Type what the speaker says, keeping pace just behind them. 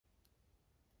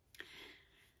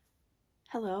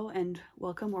Hello and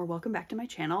welcome back to my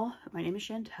channel. My name is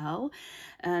Chantel,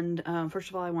 and first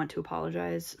of all, I want to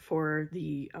apologize for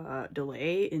the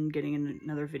delay in getting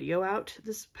another video out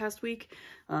this past week.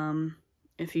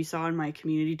 If you saw in my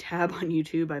community tab on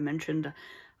YouTube, I mentioned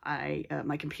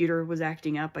my computer was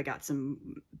acting up. I got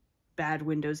some bad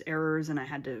Windows errors and I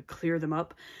had to clear them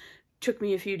up. Took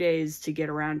me a few days to get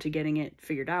around to getting it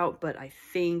figured out, but I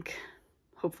think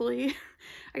hopefully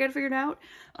I got it figured out.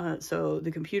 So the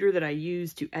computer that I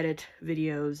use to edit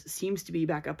videos seems to be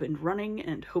back up and running,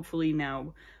 and hopefully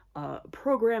now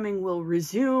programming will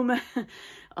resume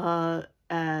on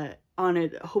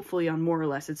it, hopefully on more or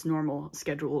less its normal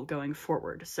schedule going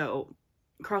forward. So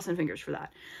crossing fingers for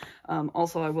that.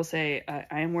 Also, I will say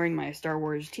I am wearing my Star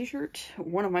Wars t-shirt,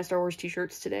 one of my Star Wars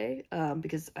t-shirts today,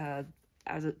 because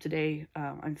as of today,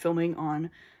 I'm filming on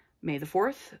May the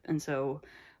 4th, and so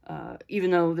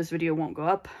even though this video won't go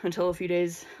up until a few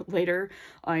days later,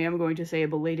 I am going to say a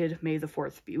belated May the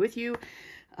 4th be with you.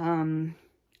 I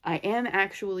am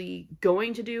actually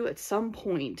going to do at some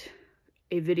point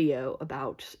a video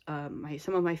about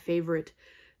some of my favorite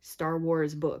Star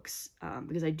Wars books,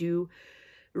 because I do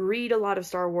read a lot of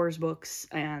Star Wars books,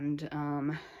 and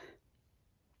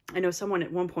I know someone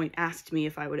at one point asked me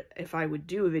if I would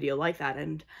do a video like that,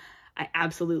 and I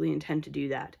absolutely intend to do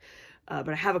that. But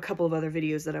I have a couple of other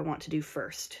videos that I want to do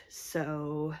first.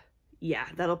 So yeah,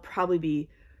 that'll probably be,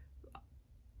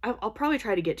 I'll probably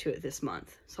try to get to it this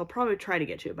month. So I'll probably try to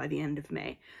get to it by the end of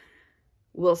May.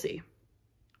 We'll see.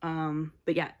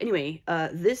 But yeah, anyway,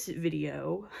 this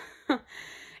video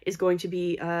is going to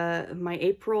be my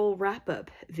April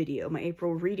wrap-up video, my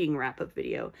April reading wrap-up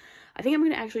video. I think I'm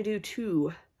going to actually do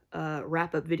two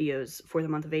wrap-up videos for the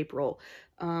month of April.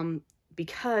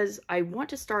 Because I want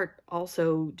to start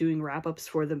also doing wrap-ups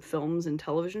for the films and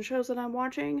television shows that I'm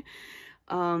watching.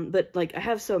 But like I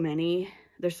have so many,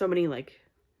 there's so many like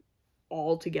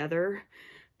all together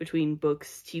between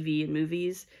books, TV, and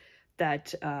movies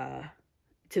that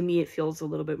to me it feels a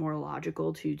little bit more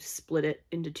logical to split it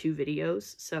into two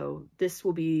videos. So this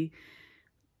will be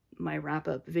my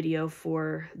wrap-up video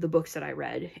for the books that I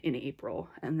read in April,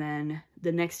 and then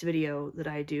the next video that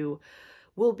I do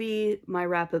will be my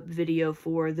wrap-up video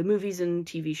for the movies and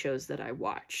TV shows that I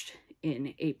watched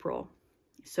in April.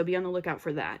 So be on the lookout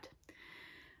for that.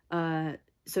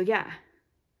 So yeah.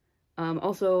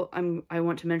 Also, I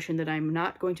want to mention that I'm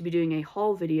not going to be doing a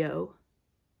haul video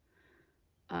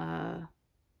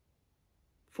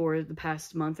for the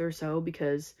past month or so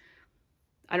because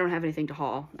I don't have anything to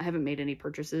haul. I haven't made any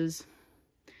purchases.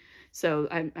 So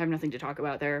I have nothing to talk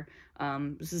about there.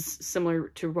 This is similar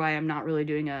to why I'm not really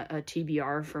doing a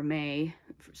TBR for May,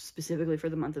 specifically for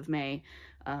the month of May.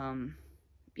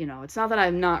 You know, it's not that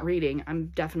I'm not reading. I'm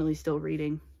definitely still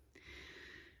reading.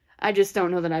 I just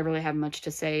don't know that I really have much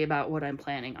to say about what I'm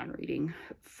planning on reading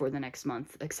for the next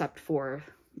month, except for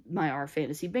my Our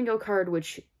Fantasy Bingo card,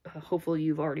 which hopefully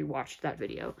you've already watched that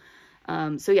video.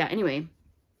 So yeah, anyway.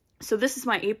 So this is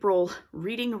my April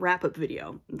reading wrap-up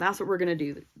video. That's what we're going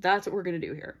to do. That's what we're going to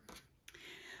do here.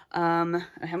 I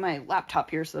have my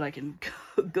laptop here so that I can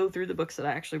go through the books that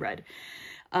I actually read.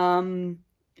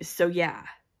 So yeah,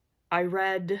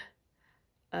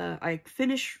 I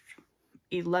finished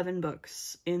 11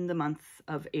 books in the month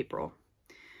of April.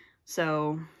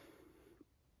 So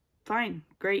fine,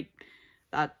 great.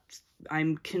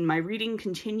 My reading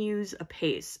continues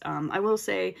apace. I will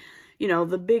say, you know,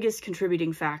 the biggest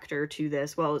contributing factor to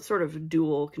this, well, it's sort of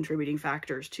dual contributing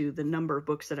factors to the number of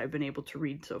books that I've been able to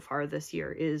read so far this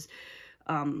year is,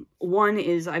 one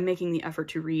is I'm making the effort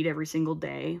to read every single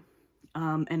day.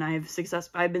 And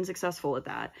I've been successful at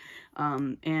that.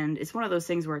 And it's one of those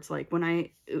things where it's like, when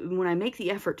I make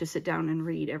the effort to sit down and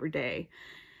read every day,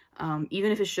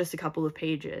 even if it's just a couple of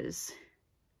pages,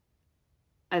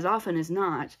 as often as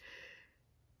not,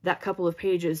 that couple of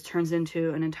pages turns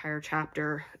into an entire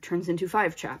chapter, turns into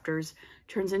 5 chapters,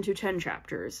 turns into 10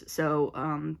 chapters.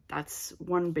 So that's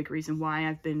one big reason why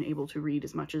I've been able to read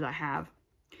as much as I have.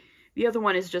 The other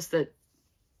one is just that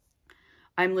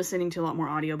I'm listening to a lot more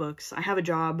audiobooks. I have a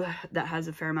job that has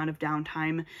a fair amount of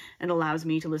downtime and allows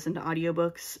me to listen to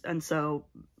audiobooks. And so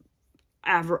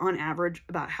on average,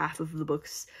 about half of the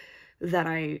books that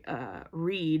I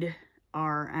read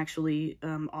are actually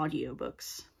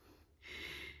audiobooks.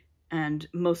 And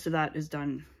most of that is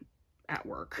done at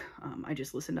work. I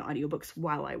just listen to audiobooks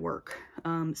while I work.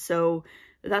 So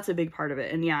that's a big part of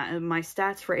it. And yeah, my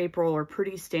stats for April are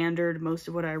pretty standard. Most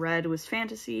of what I read was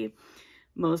fantasy.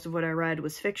 Most of what I read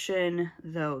was fiction,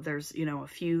 though there's, you know, a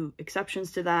few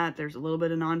exceptions to that. There's a little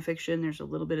bit of nonfiction. There's a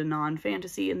little bit of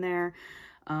non-fantasy in there.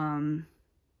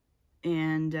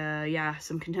 and yeah,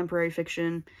 some contemporary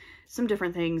fiction, some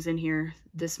different things in here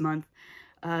this month.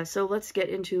 So let's get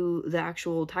into the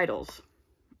actual titles.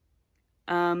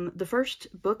 The first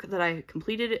book that I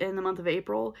completed in the month of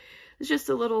April is just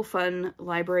a little fun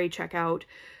library checkout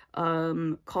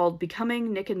called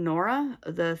Becoming Nick and Nora,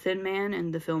 The Thin Man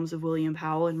and the Films of William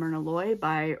Powell and Myrna Loy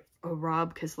by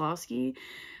Rob Kieslowski.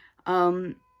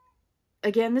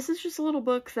 Again, this is just a little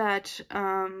book that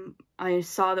I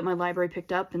saw that my library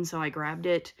picked up, and so I grabbed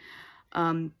it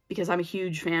because I'm a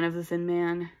huge fan of The Thin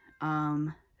Man.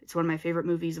 It's one of my favorite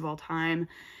movies of all time,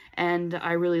 and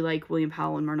I really like William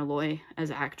Powell and Myrna Loy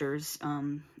as actors.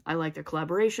 I like their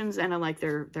collaborations, and I like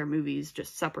their movies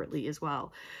just separately as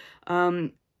well.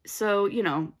 So, you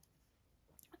know,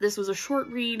 this was a short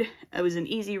read. It was an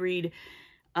easy read.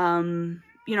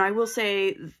 You know, I will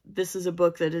say this is a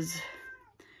book that is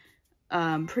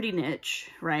pretty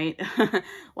niche, right?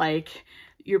 Like,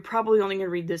 you're probably only going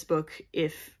to read this book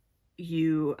if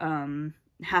you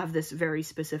have this very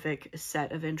specific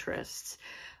set of interests.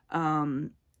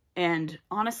 And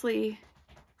honestly,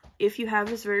 if you have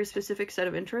this very specific set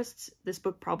of interests, this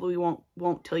book probably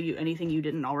won't tell you anything you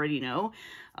didn't already know.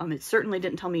 It certainly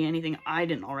didn't tell me anything I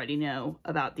didn't already know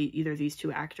about either these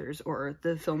two actors or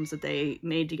the films that they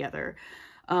made together.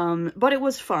 But it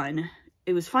was fun.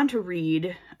 It was fun to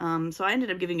read, so I ended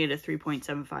up giving it a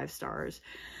 3.75 stars,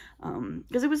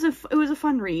 because it was a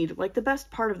fun read. Like, the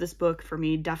best part of this book for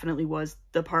me definitely was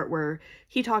the part where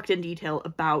he talked in detail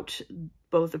about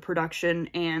both the production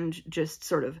and just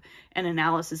sort of an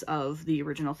analysis of the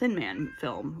original Thin Man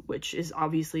film, which is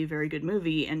obviously a very good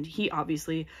movie, and he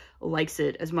obviously likes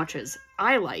it as much as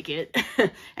I like it,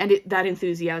 and that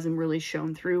enthusiasm really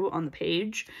shone through on the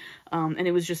page, and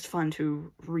it was just fun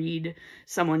to read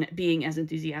someone being as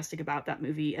enthusiastic about that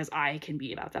movie as I can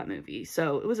be about that movie.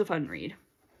 So it was a fun read.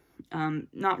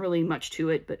 Not really much to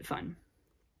it, but fun.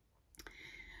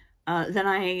 Then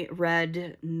I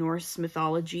read Norse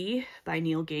Mythology by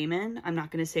Neil Gaiman. I'm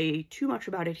not going to say too much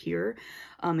about it here,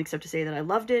 except to say that I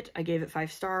loved it. I gave it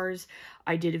 5 stars.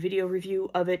 I did a video review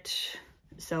of it,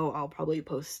 so I'll probably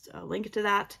post a link to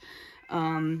that.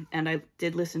 And I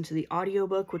did listen to the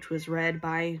audiobook, which was read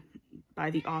by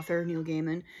the author, Neil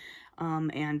Gaiman,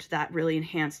 and that really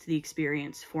enhanced the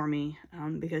experience for me,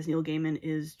 because Neil Gaiman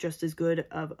is just as good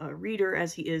of a reader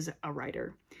as he is a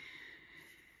writer.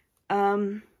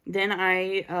 Then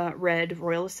I read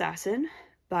Royal Assassin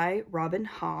by Robin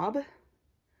Hobb.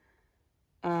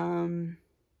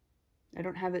 I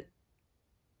don't have it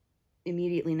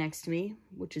immediately next to me,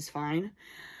 which is fine.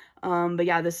 But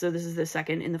yeah, this is the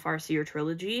second in the Farseer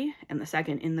trilogy and the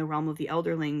second in the Realm of the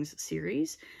Elderlings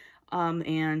series.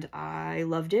 And I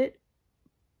loved it.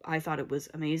 I thought it was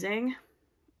amazing.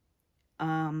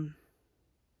 Did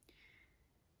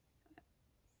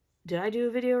I do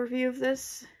a video review of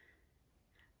this?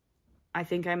 I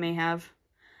think I may have.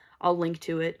 I'll link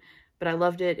to it, but I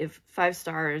loved it. If 5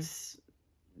 stars.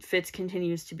 Fitz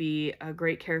continues to be a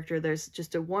great character. There's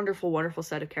just a wonderful, wonderful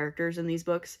set of characters in these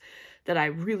books that I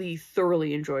really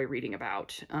thoroughly enjoy reading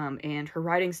about. And her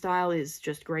writing style is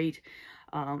just great.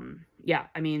 Yeah,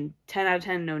 I mean, 10 out of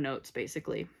 10, no notes,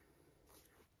 basically.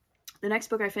 The next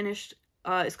book I finished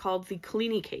is called The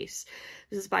Collini Case.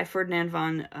 This is by Ferdinand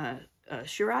von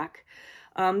Schirach.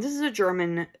 This is a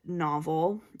German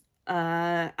novel.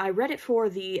 I read it for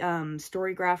the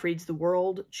Storygraph Reads the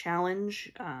World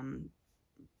Challenge,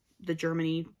 the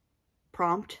Germany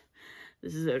prompt.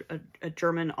 This is a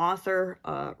German author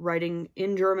writing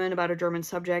in German about a German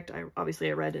subject. I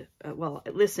read, I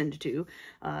listened to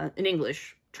an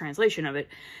English translation of it.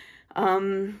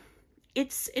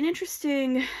 It's an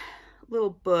interesting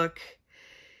little book.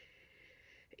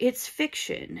 It's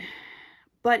fiction,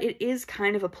 but it is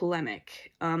kind of a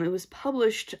polemic. It was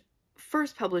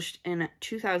first published in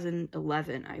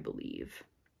 2011, I believe.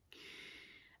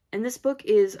 And this book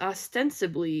is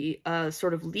ostensibly a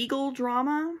sort of legal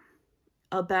drama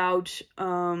about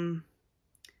the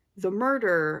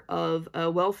murder of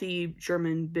a wealthy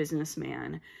German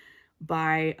businessman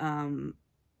by an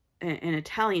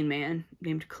Italian man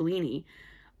named Collini,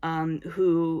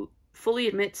 who fully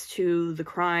admits to the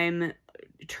crime,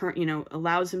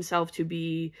 allows himself to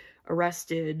be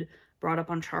arrested, brought up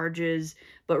on charges,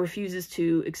 but refuses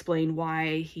to explain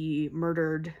why he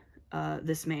murdered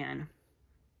this man.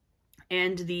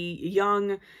 And the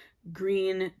young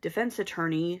green defense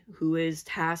attorney who is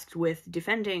tasked with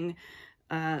defending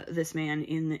this man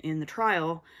in the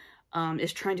trial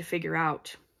is trying to figure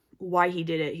out why he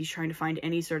did it. He's trying to find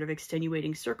any sort of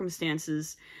extenuating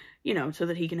circumstances, so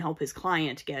that he can help his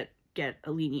client get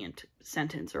a lenient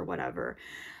sentence or whatever.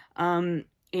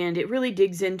 And it really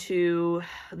digs into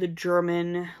the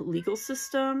German legal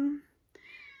system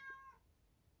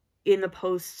in the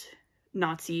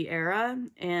post-Nazi era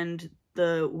and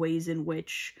the ways in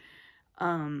which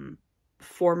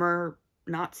former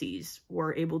Nazis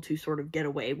were able to sort of get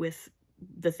away with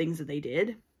the things that they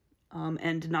did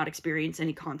and not experience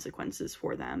any consequences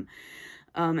for them.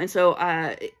 And so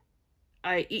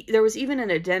there was even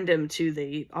an addendum to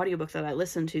the audiobook that I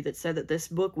listened to that said that this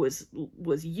book was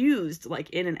used like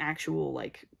in an actual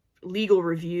like legal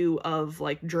review of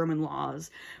like German laws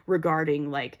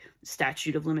regarding like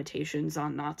statute of limitations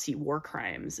on Nazi war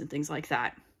crimes and things like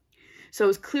that. So it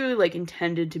was clearly like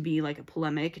intended to be like a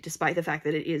polemic, despite the fact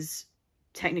that it is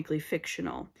technically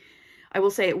fictional. I will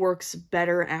say it works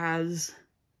better as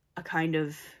a kind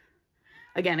of,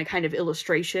 again, a kind of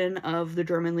illustration of the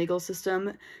German legal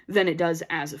system than it does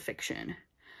as a fiction.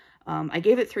 I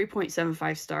gave it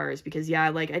 3.75 stars because, yeah,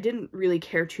 like, I didn't really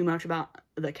care too much about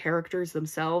the characters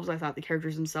themselves. I thought the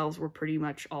characters themselves were pretty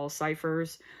much all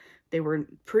ciphers. They were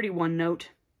pretty one-note.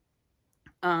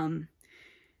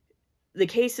 The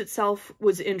case itself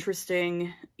was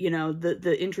interesting, you know,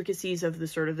 the intricacies of the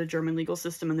sort of the German legal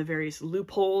system and the various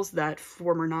loopholes that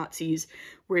former Nazis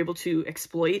were able to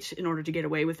exploit in order to get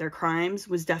away with their crimes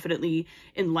was definitely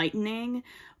enlightening,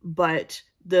 but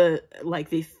the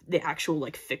actual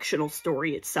like fictional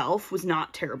story itself was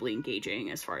not terribly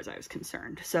engaging as far as I was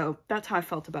concerned. So that's how I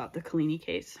felt about the Collini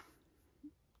case.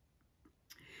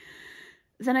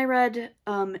 Then I read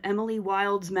Emily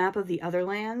Wilde's Map of the Other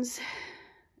Lands.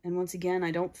 And once again,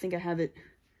 I don't think I have it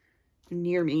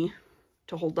near me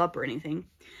to hold up or anything.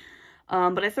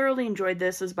 But I thoroughly enjoyed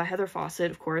this. This is by Heather Fawcett,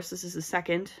 of course. This is the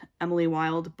second Emily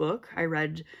Wilde book. I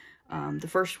read the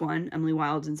first one, Emily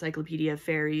Wilde's Encyclopedia of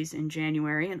Fairies, in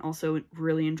January, and also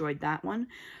really enjoyed that one.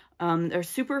 They're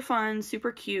super fun,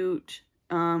 super cute,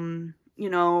 you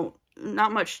know,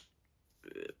 not much,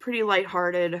 pretty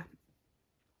lighthearted.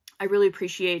 I really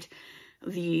appreciate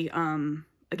the,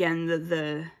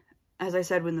 again, as I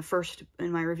said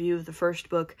in my review of the first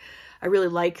book, I really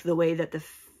like the way that the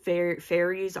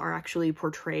fairies are actually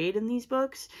portrayed in these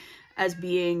books as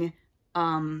being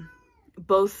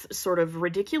both sort of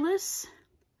ridiculous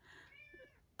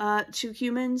to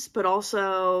humans, but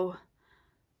also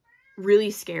really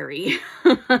scary.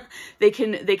 They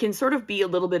can sort of be a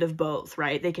little bit of both,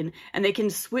 right? They can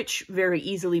switch very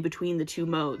easily between the two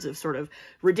modes of sort of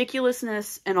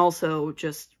ridiculousness and also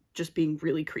just being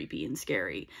really creepy and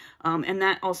scary. And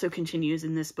that also continues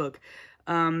in this book.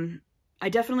 I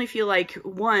definitely feel like,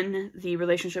 one, the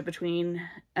relationship between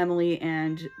Emily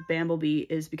and Bamblebee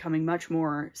is becoming much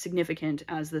more significant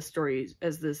as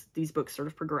these books sort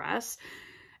of progress.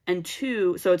 And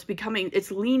two, so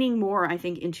it's leaning more, I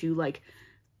think, into like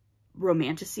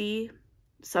romantasy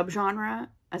subgenre,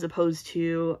 as opposed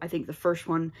to, I think the first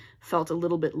one felt a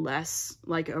little bit less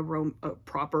like a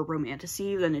proper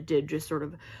romantasy than it did just sort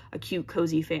of a cute,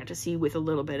 cozy fantasy with a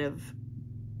little bit of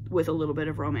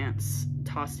romance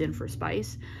tossed in for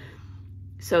spice.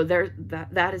 So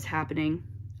that is happening,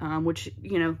 which,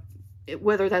 you know,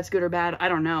 whether that's good or bad, I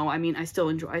don't know. I mean, I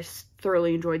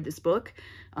thoroughly enjoyed this book.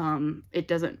 It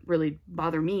doesn't really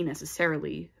bother me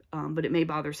necessarily, but it may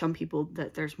bother some people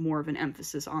that there's more of an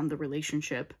emphasis on the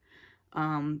relationship.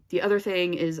 The other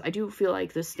thing is I do feel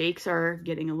like the stakes are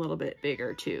getting a little bit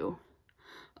bigger too.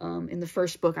 In the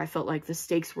first book, I felt like the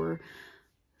stakes were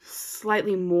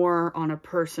slightly more on a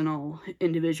personal,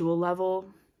 individual level.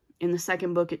 In the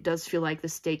second book, it does feel like the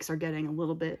stakes are getting a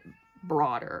little bit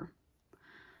broader.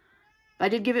 I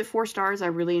did give it 4 stars. I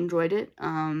really enjoyed it.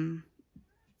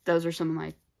 Those are some of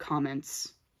my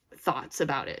thoughts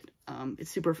about it.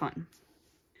 It's super fun.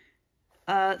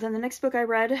 Then the next book I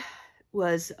read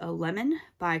was A Lemon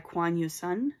by Kwon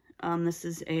Yoo-sun. This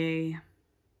is a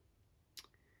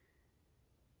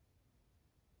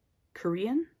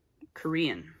Korean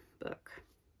book.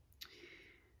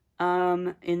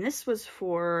 And this was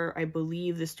for, I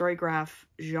believe, the Storygraph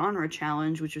Genre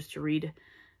Challenge, which was to read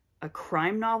a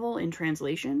crime novel in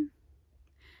translation.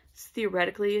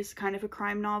 Theoretically is kind of a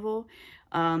crime novel.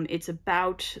 It's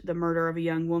about the murder of a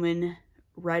young woman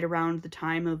right around the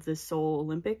time of the Seoul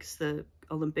Olympics, the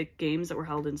Olympic Games that were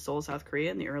held in Seoul, South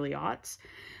Korea in the early aughts.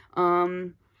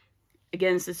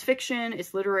 Again, this is fiction,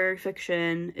 it's literary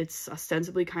fiction, it's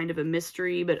ostensibly kind of a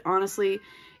mystery, but honestly,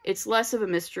 it's less of a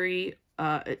mystery,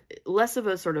 less of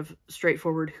a sort of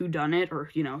straightforward whodunit, or,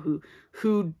 you know,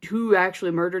 who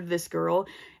actually murdered this girl,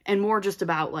 and more just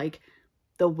about, like,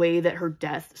 the way that her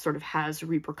death sort of has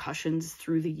repercussions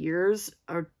through the years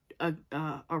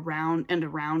around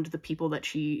the people that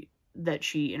she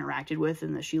interacted with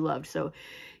and that she loved. So,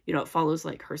 you know, it follows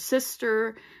like her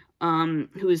sister,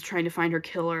 who is trying to find her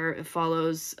killer. It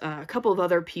follows a couple of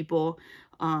other people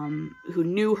who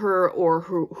knew her or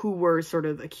who were sort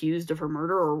of accused of her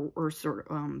murder or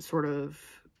sort of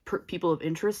people of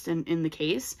interest in the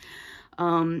case.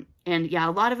 And yeah,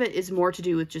 a lot of it is more to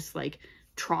do with just like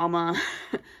trauma,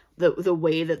 the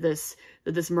way that this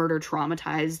murder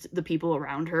traumatized the people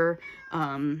around her,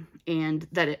 and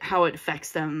that how it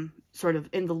affects them sort of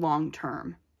in the long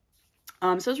term.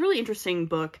 So it's a really interesting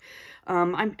book.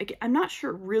 I'm not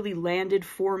sure it really landed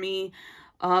for me,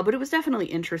 but it was definitely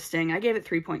interesting. I gave it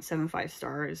 3.75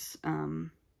 stars.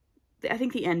 I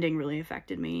think the ending really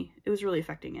affected me. It was a really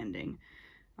affecting ending.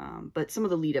 But some of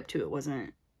the lead up to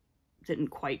it didn't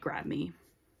quite grab me.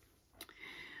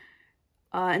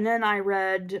 And then I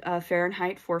read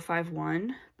Fahrenheit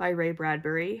 451 by Ray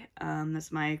Bradbury.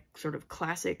 That's my sort of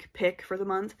classic pick for the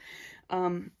month.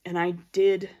 And I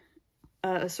did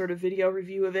a sort of video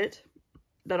review of it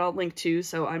that I'll link to.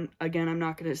 So I'm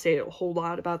not going to say a whole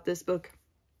lot about this book,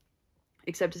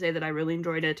 except to say that I really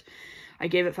enjoyed it. I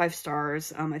gave it 5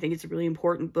 stars. I think it's a really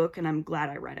important book, and I'm glad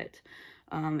I read it.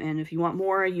 And if you want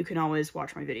more, you can always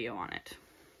watch my video on it.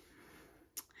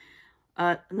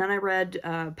 And then I read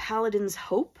Paladin's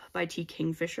Hope by T.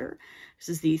 Kingfisher. This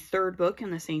is the 3rd book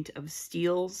in the Saint of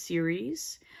Steel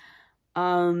series.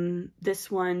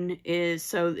 This one is,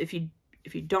 so if you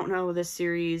don't know this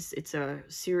series, it's a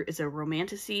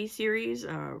romantasy series,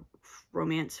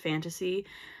 romance fantasy.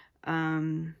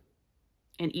 And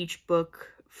each book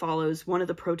follows one of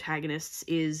the protagonists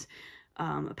is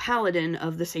a paladin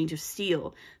of the Saint of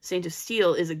Steel. Saint of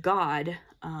Steel is a god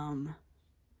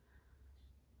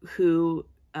who,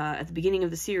 at the beginning of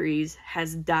the series,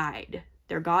 has died.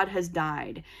 Their god has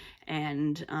died,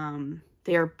 and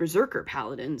they are berserker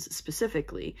paladins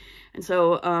specifically. And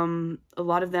so a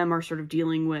lot of them are sort of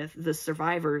dealing with, the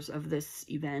survivors of this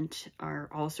event are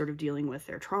all sort of dealing with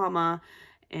their trauma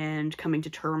and coming to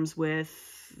terms with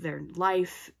their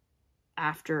life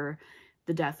after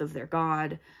the death of their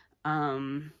god.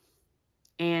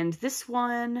 And this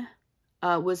one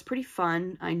was pretty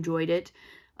fun. I enjoyed it.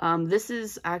 This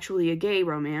is actually a gay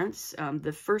romance.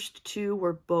 The first 2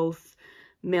 were both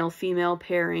male-female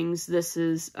pairings. This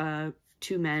is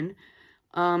 2 men.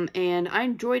 And I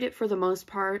enjoyed it for the most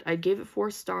part. I gave it 4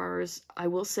 stars. I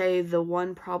will say the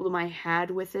one problem I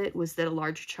had with it was that a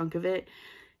large chunk of it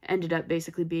ended up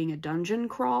basically being a dungeon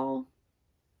crawl.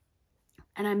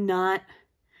 And I'm not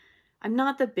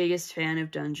the biggest fan of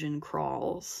dungeon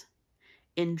crawls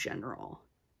in general.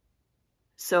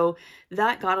 So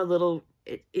that got a little,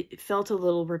 it felt a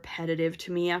little repetitive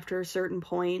to me after a certain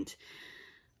point.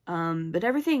 But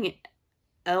everything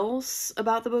else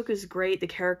about the book is great. The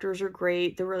characters are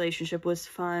great. The relationship was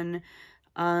fun.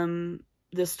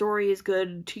 The story is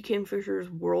good. T. Kingfisher's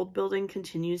world building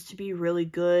continues to be really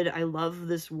good. I love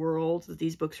this world that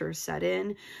these books are set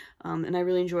in. And I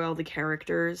really enjoy all the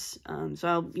characters. So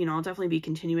I'll definitely be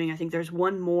continuing. I think there's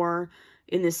one more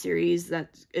in this series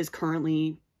that is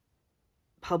currently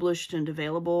published and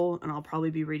available, and I'll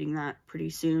probably be reading that pretty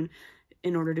soon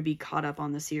in order to be caught up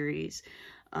on the series.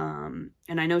 And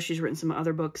I know she's written some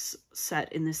other books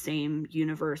set in the same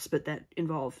universe, but that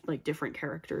involve like different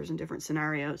characters and different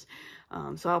scenarios.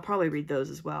 So I'll probably read those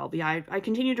as well. But yeah, I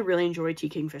continue to really enjoy T.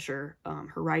 Kingfisher,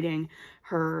 her writing,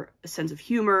 her sense of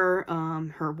humor,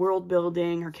 her world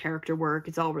building, her character work.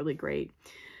 It's all really great.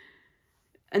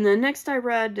 And then next I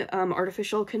read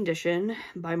Artificial Condition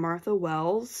by Martha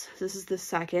Wells. This is the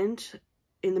 2nd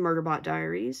in the Murderbot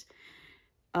Diaries.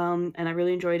 And I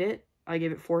really enjoyed it. I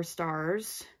gave it 4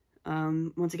 stars.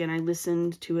 Once again, I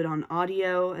listened to it on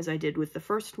audio as I did with the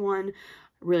first one. I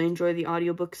really enjoy the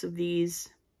audiobooks of these.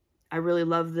 I really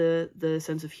love the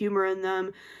sense of humor in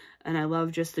them. And I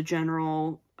love just the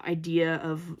general idea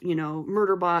of,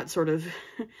 Murderbot sort of,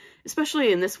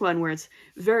 especially in this one where it's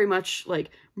very much like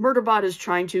Murderbot is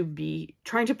trying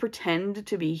to pretend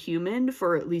to be human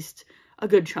for at least a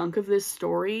good chunk of this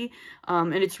story.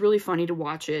 And it's really funny to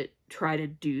watch it try to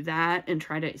do that and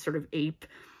try to sort of ape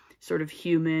sort of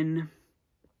human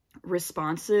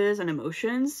responses and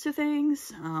emotions to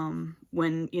things,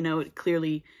 when,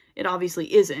 it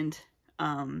obviously isn't.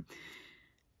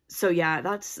 So yeah,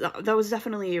 that was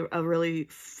definitely a really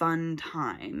fun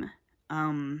time.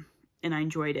 And I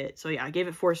enjoyed it. So yeah, I gave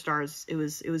it 4 stars. It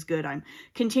was good. I'm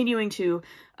continuing to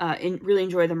really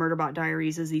enjoy the Murderbot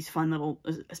Diaries as these fun little,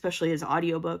 especially as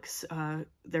audiobooks.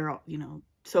 They're,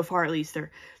 so far at least,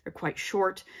 they're quite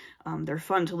short. They're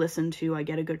fun to listen to. I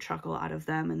get a good chuckle out of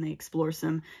them, and they explore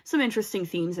some interesting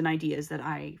themes and ideas that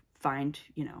I find,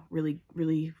 really,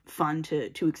 really fun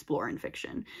to explore in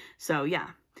fiction. So yeah.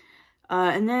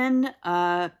 And then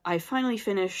I finally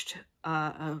finished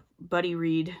a buddy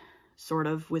read sort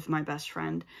of, with my best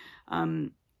friend,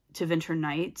 to Winter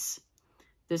Nights.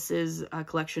 This is a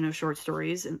collection of short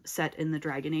stories set in the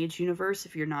Dragon Age universe.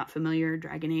 If you're not familiar,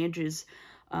 Dragon Age is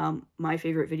my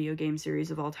favorite video game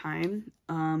series of all time,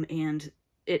 and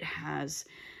it has,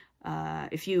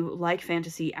 if you like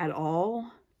fantasy at all,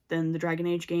 then the Dragon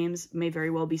Age games may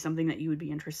very well be something that you would be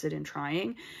interested in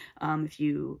trying, if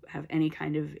you have any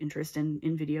kind of interest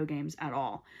in video games at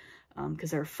all,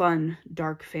 because they're fun,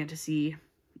 dark fantasy.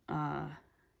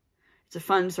 It's a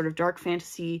fun sort of dark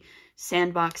fantasy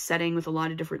sandbox setting with a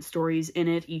lot of different stories in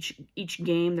it. Each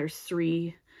game, there's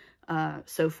 3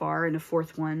 so far, and a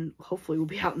 4th one hopefully will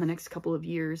be out in the next couple of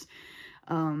years.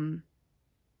 And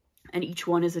each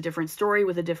one is a different story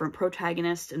with a different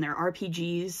protagonist, and they're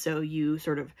RPGs, so you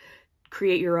sort of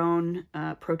create your own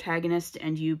protagonist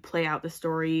and you play out the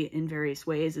story in various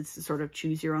ways. It's a sort of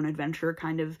choose your own adventure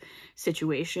kind of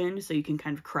situation, so you can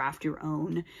kind of craft your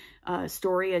own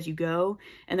story as you go.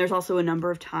 And there's also a number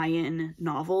of tie-in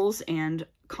novels and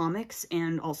comics,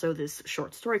 and also this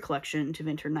short story collection to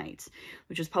Winter Nights,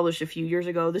 which was published a few years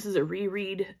ago. This is a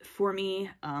reread for me.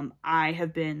 I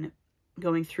have been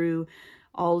going through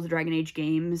all of the Dragon Age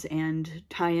games and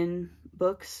tie-in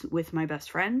books with my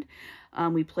best friend.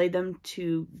 We played them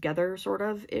together, sort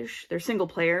of-ish. They're single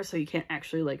player, so you can't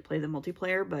actually, like, play the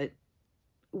multiplayer, but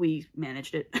we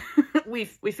managed it. we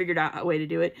figured out a way to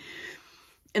do it.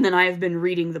 And then I have been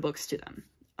reading the books to them.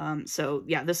 So,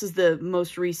 yeah, this is the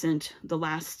most recent, the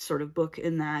last sort of book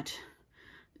in that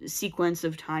sequence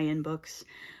of tie-in books.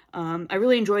 I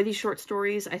really enjoy these short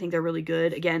stories. I think they're really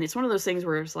good. Again, it's one of those things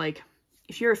where it's like,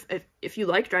 if you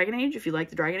like Dragon Age, if you like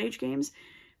the Dragon Age games,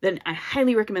 then I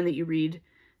highly recommend that you read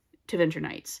To Winter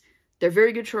Nights. They're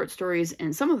very good short stories,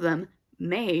 and some of them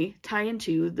may tie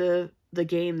into the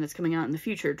game that's coming out in the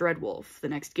future, Dreadwolf, the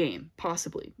next game.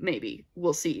 Possibly. Maybe.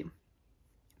 We'll see.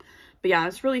 But yeah,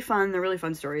 it's really fun. They're really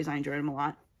fun stories. I enjoyed them a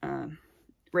lot.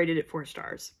 Rated it 4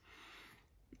 stars.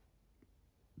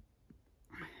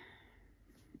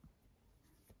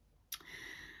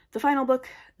 The final book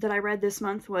that I read this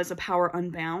month was A Power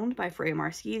Unbound by Freya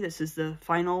Marski. This is the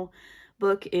final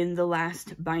book in the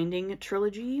last Binding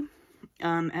trilogy.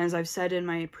 As I've said in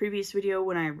my previous video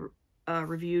when I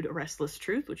reviewed A Restless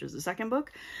Truth, which is the second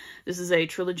book, this is a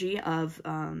trilogy of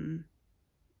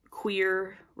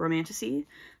queer romantasy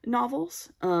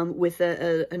novels with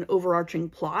an overarching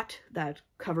plot that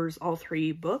covers all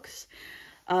 3 books.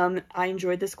 I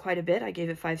enjoyed this quite a bit. I gave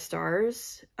it 5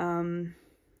 stars.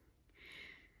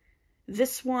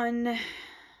 This one,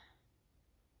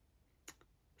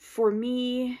 for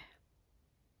me,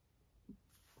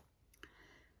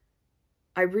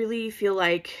 I really feel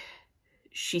like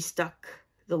she stuck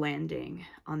the landing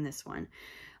on this one.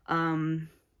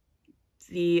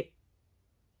 The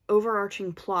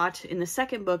overarching plot in the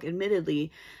second book,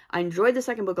 admittedly, I enjoyed the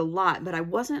second book a lot, but I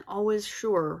wasn't always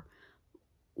sure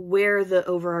where the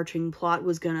overarching plot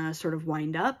was gonna sort of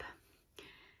wind up.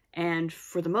 And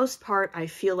for the most part, I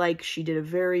feel like she did a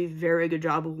very, very good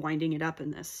job of winding it up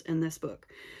in this book.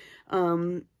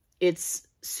 It's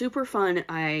super fun.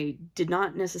 I did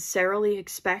not necessarily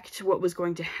expect what was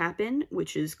going to happen,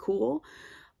 which is cool.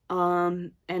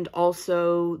 And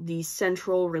also the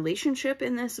central relationship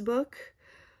in this book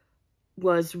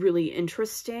was really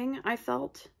interesting, I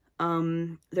felt.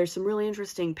 There's some really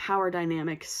interesting power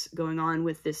dynamics going on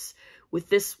with this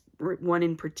one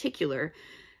in particular,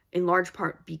 in large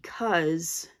part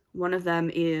because one of them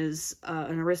is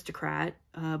an aristocrat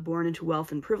born into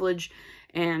wealth and privilege,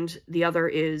 and the other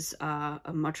is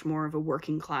a much more of a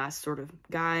working class sort of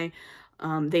guy.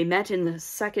 They met in the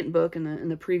second book, in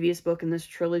the previous book in this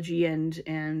trilogy, and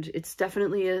it's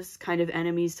definitely a kind of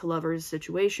enemies to lovers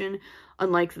situation,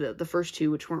 unlike the first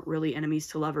 2, which weren't really enemies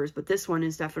to lovers, but this one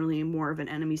is definitely more of an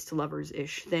enemies to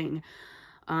lovers-ish thing.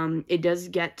 It does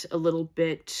get a little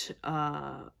bit,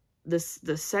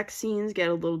 the sex scenes get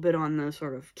a little bit on the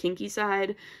sort of kinky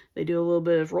side. They do a little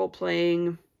bit of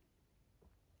role-playing,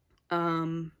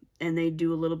 and they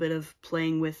do a little bit of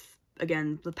playing with,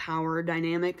 again, the power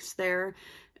dynamics there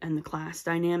and the class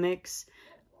dynamics.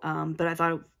 But I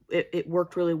thought it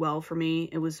worked really well for me.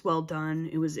 It was well done.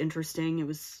 It was interesting. It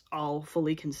was all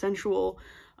fully consensual.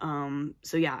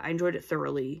 So yeah, I enjoyed it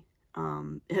thoroughly.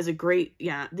 It has a great,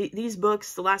 these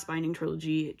books, the Last Binding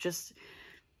trilogy, just,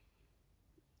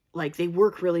 like, they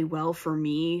work really well for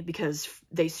me because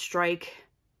they strike,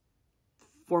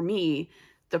 for me,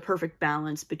 the perfect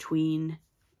balance between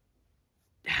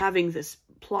having this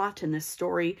plot and this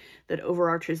story that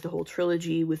overarches the whole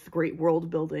trilogy with great world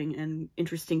building and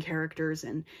interesting characters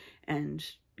and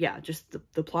yeah, just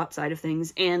the plot side of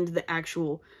things, and the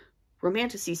actual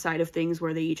romantasy side of things,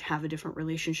 where they each have a different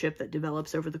relationship that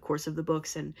develops over the course of the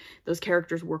books, and those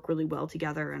characters work really well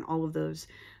together, and all of those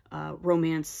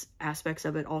romance aspects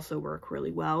of it also work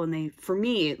really well, and they, for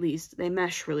me at least, they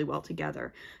mesh really well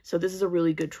together. So this is a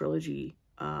really good trilogy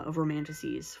of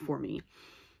romantasies for me.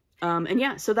 And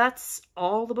yeah, so that's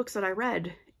all the books that I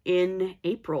read in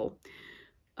April.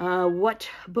 What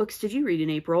books did you read in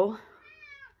April?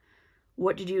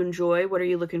 What did you enjoy? What are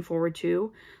you looking forward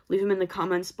to? Leave them in the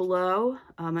comments below.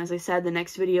 As I said, the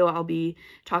next video I'll be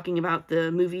talking about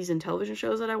the movies and television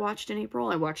shows that I watched in April.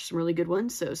 I watched some really good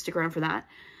ones, so stick around for that.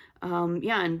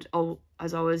 Yeah, and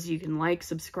as always, you can like,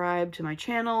 subscribe to my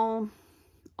channel,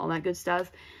 all that good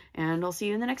stuff, and I'll see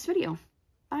you in the next video.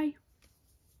 Bye!